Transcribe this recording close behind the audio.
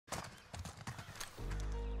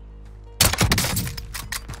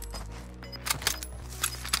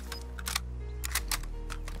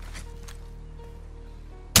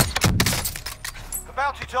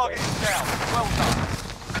Bounty target is down. Well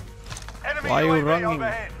done. Enemy Why are you UAV running?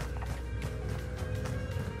 overhead.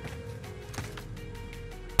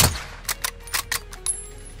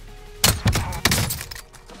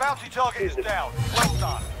 The bounty target is down. Well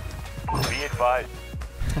done. Be advised.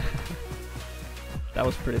 That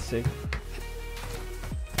was pretty sick.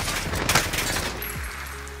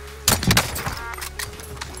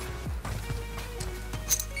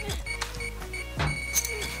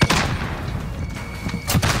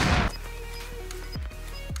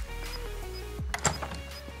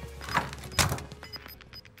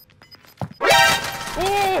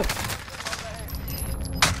 Oh!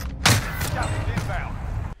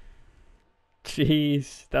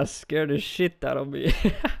 Jeez, that scared the shit out of me.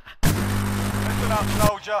 Listen up,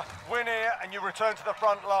 soldier. Win here and you return to the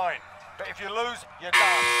front line. But if you lose, you're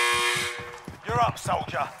done. You're up,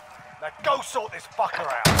 soldier. Now go sort this fucker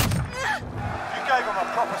out. You gave him a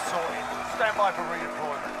proper sorting. Stand by for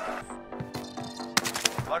redeployment.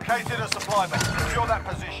 Located a supply mate. Secure that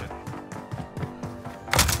position.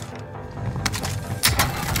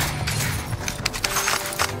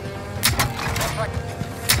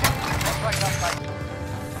 Contract update.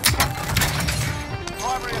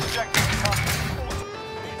 Primary objective complete.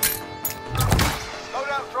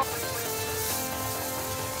 Loadout drop.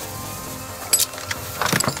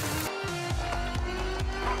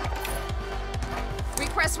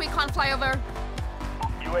 Request recon flyover.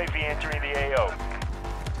 UAV entering the AO.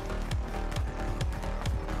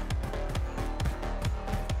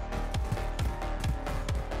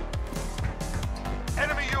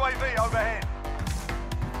 Enemy UAV overhead.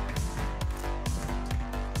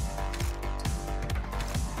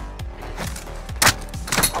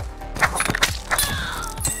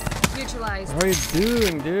 Neutralized. What are you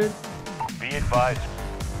doing, dude? Be advised.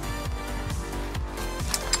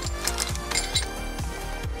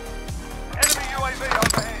 Enemy UAV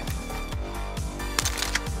overhead.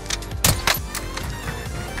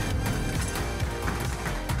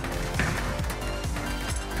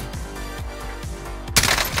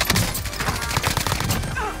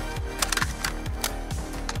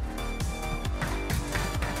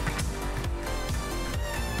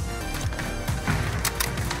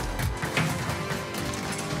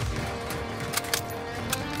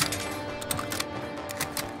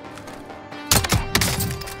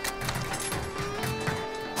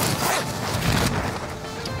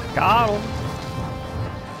 Got him.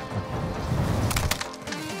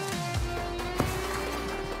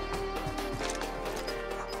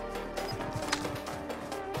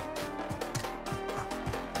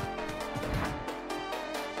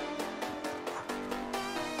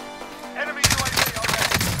 Enemy UAV overhead.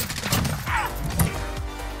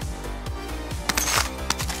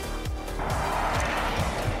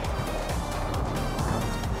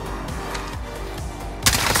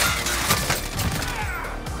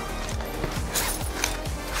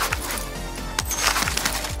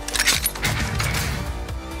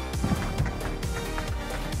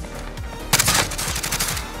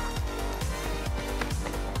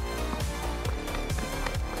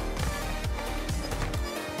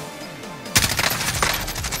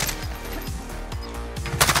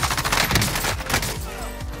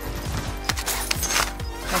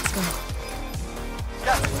 Let's go.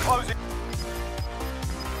 Gas is closing.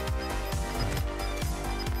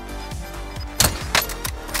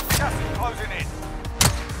 Gas is closing in.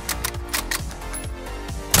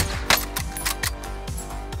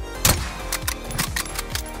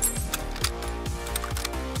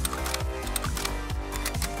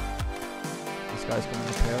 This guy's gonna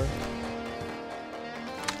repair.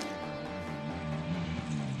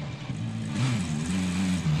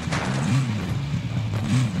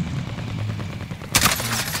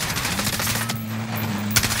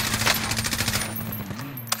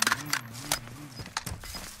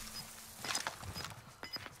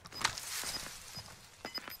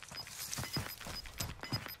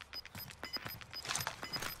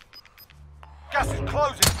 Gas is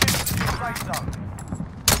closing. Get to the safe zone.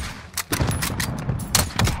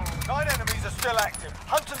 9 enemies are still active.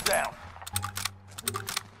 Hunt them down.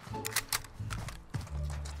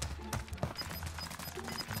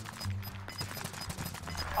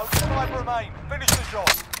 Only 5 remain. Finish the job.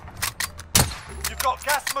 You've got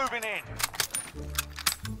gas moving in.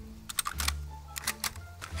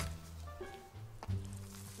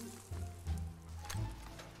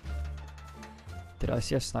 Did I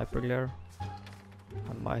see a sniper glare?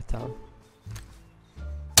 I might have.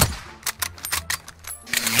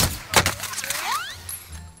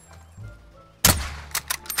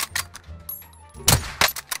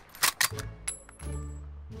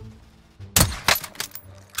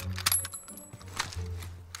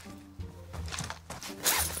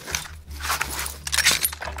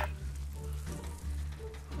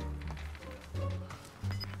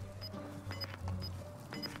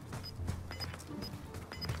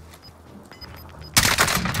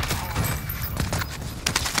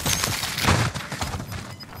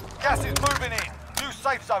 Gas is moving in. New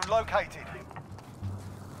safe zone located.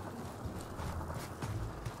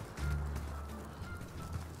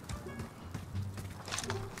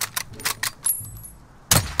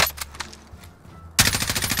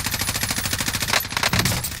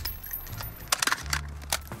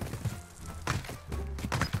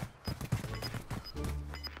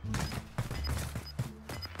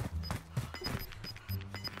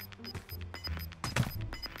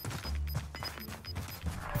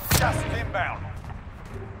 Gas is inbound.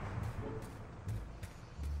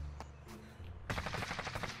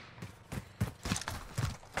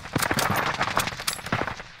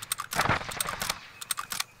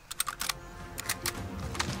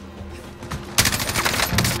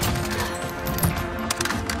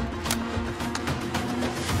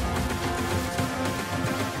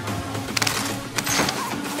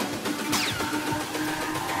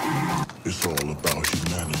 It's all about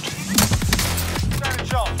humanity. Stand a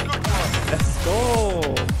chance. Good work. Let's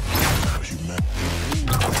go!